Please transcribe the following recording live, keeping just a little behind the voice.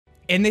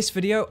In this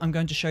video, I'm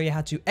going to show you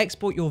how to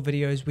export your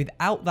videos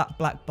without that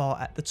black bar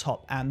at the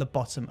top and the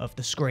bottom of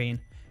the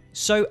screen.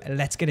 So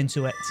let's get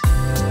into it.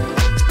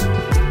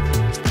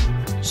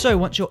 So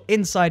once you're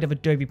inside of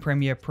Adobe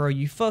Premiere Pro,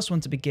 you first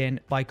want to begin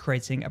by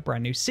creating a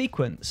brand new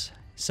sequence.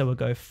 So we'll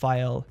go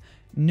File,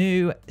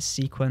 New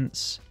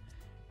Sequence.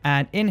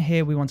 And in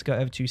here, we want to go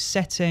over to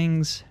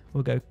Settings.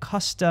 We'll go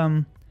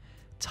Custom.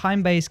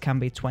 Time base can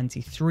be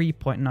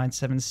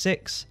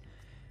 23.976.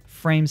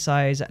 Frame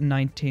size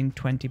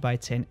 1920 by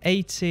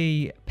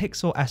 1080.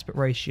 Pixel aspect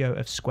ratio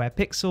of square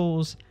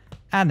pixels.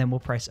 And then we'll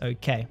press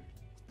OK.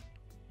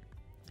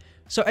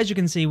 So as you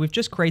can see, we've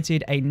just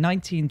created a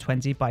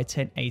 1920 by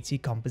 1080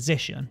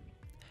 composition.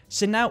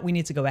 So now we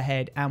need to go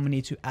ahead and we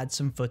need to add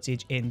some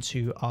footage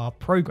into our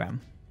program.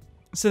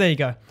 So there you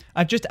go.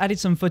 I've just added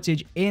some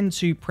footage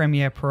into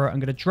Premiere Pro. I'm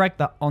going to drag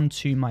that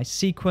onto my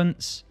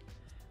sequence.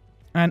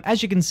 And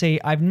as you can see,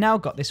 I've now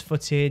got this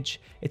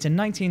footage. It's a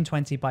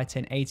 1920 by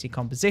 1080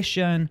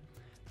 composition,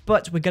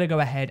 but we're going to go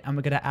ahead and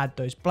we're going to add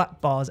those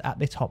black bars at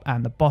the top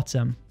and the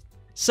bottom.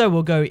 So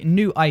we'll go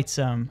New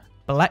Item,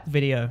 Black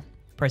Video,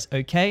 press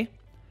OK.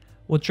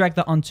 We'll drag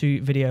that onto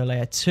Video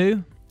Layer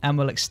 2, and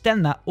we'll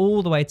extend that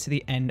all the way to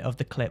the end of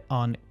the clip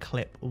on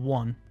Clip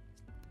 1.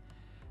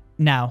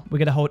 Now, we're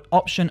going to hold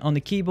Option on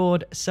the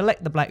keyboard,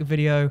 select the black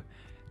video,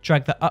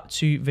 drag that up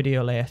to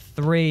Video Layer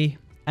 3,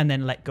 and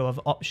then let go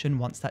of Option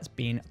once that's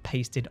been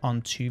pasted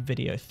onto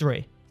Video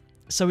 3.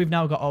 So we've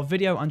now got our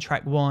video on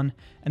track 1,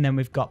 and then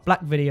we've got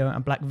black video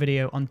and black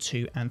video on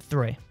 2 and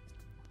 3.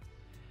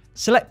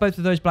 Select both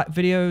of those black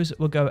videos,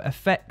 we'll go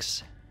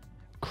Effects,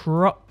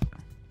 Crop,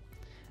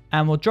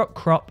 and we'll drop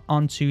crop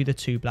onto the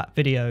two black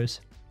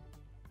videos.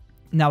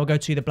 Now we'll go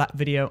to the black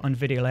video on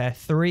Video Layer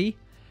 3,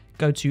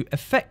 go to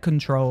Effect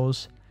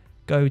Controls,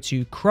 go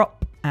to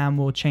Crop, and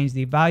we'll change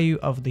the value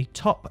of the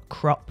top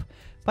crop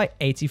by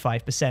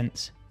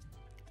 85%.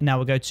 Now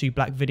we'll go to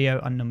black video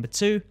on number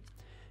 2,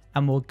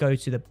 and we'll go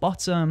to the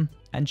bottom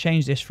and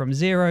change this from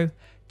 0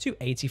 to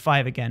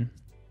 85 again.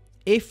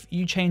 If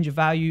you change a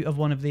value of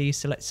one of these,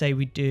 so let's say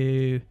we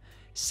do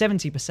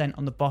 70%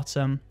 on the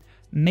bottom,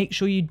 make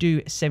sure you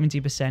do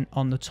 70%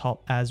 on the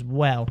top as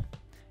well,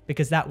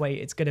 because that way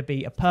it's going to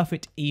be a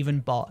perfect even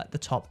bar at the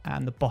top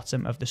and the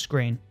bottom of the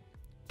screen.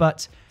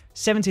 But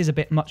 70 is a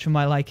bit much for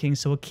my liking,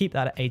 so we'll keep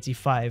that at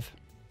 85.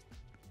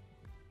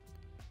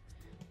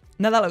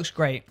 Now that looks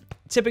great.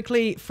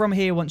 Typically from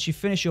here, once you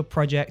finish your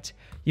project,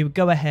 you would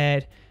go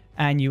ahead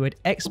and you would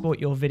export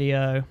your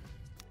video,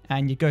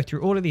 and you go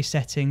through all of these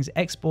settings,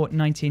 export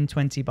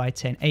 1920 by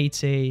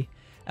 1080.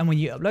 And when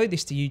you upload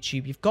this to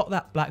YouTube, you've got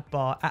that black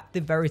bar at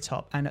the very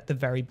top and at the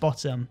very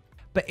bottom.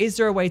 But is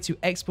there a way to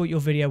export your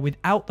video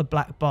without the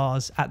black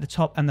bars at the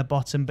top and the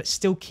bottom, but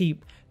still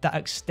keep that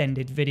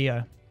extended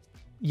video?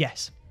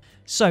 Yes.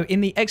 So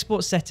in the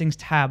Export Settings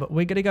tab,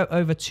 we're going to go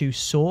over to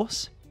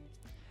Source.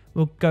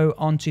 We'll go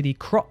onto the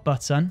Crop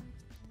button,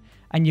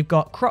 and you've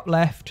got Crop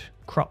Left,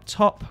 Crop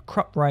Top,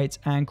 Crop Right,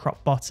 and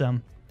Crop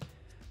Bottom.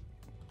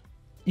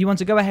 You want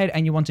to go ahead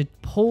and you want to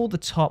pull the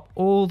top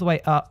all the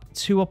way up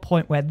to a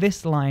point where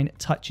this line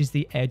touches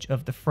the edge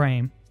of the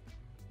frame.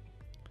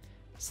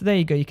 So there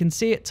you go. You can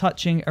see it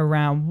touching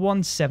around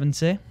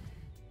 170.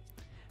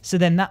 So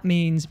then that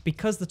means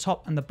because the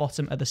top and the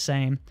bottom are the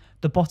same,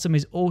 the bottom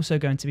is also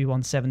going to be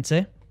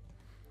 170.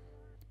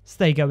 So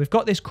there you go. We've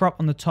got this crop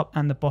on the top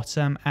and the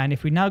bottom. And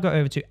if we now go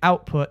over to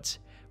Output,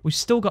 we've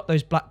still got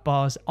those black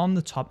bars on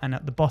the top and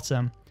at the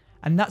bottom.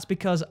 And that's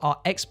because our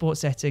export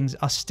settings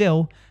are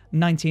still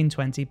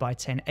 1920 by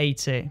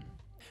 1080.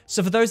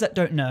 So for those that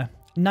don't know,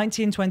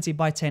 1920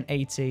 by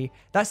 1080,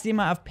 that's the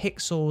amount of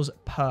pixels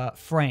per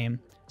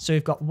frame. So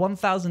we've got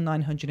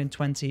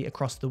 1920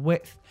 across the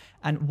width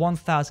and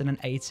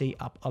 1080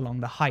 up along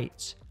the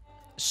height.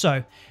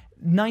 So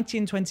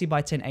 1920 by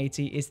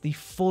 1080 is the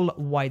full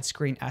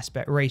widescreen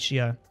aspect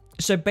ratio.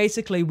 So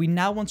basically we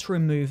now want to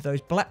remove those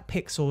black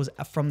pixels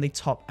from the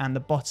top and the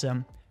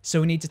bottom.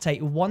 So we need to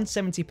take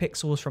 170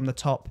 pixels from the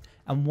top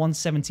and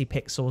 170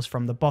 pixels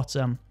from the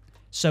bottom.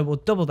 So we'll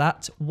double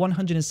that.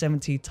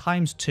 170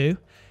 times 2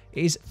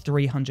 is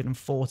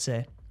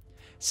 340.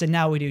 So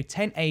now we do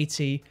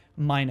 1080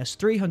 minus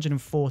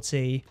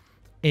 340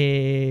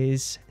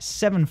 is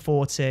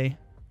 740.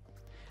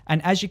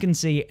 And as you can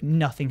see,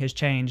 nothing has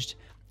changed.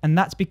 And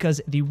that's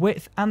because the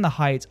width and the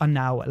height are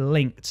now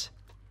linked.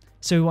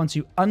 So we want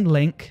to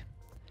unlink,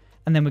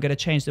 and then we're going to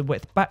change the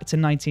width back to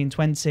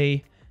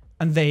 1920.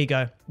 And there you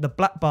go. The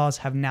black bars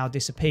have now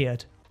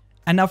disappeared.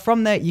 And now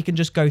from there, you can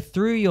just go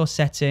through your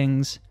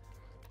settings,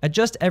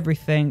 adjust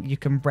everything. You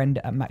can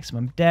render at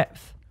maximum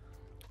depth.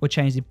 We'll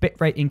change the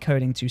bitrate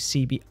encoding to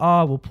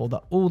CBR. We'll pull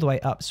that all the way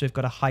up so we've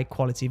got a high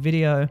quality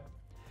video.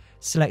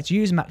 Select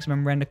Use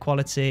Maximum Render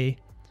Quality,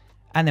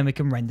 and then we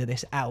can render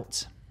this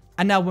out.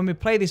 And now when we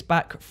play this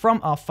back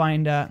from our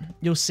Finder,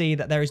 you'll see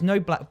that there is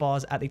no black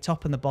bars at the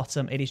top and the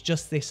bottom. It is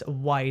just this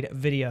wide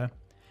video.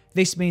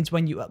 This means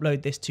when you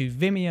upload this to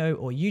Vimeo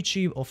or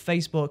YouTube or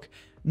Facebook,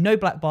 no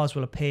black bars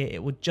will appear.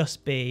 It will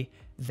just be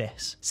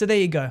this. So there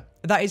you go.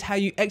 That is how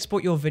you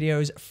export your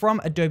videos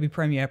from Adobe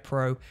Premiere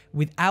Pro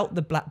without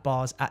the black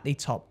bars at the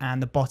top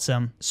and the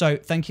bottom. So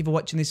thank you for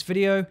watching this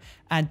video,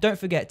 and don't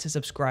forget to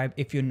subscribe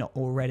if you're not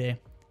already.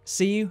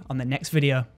 See you on the next video.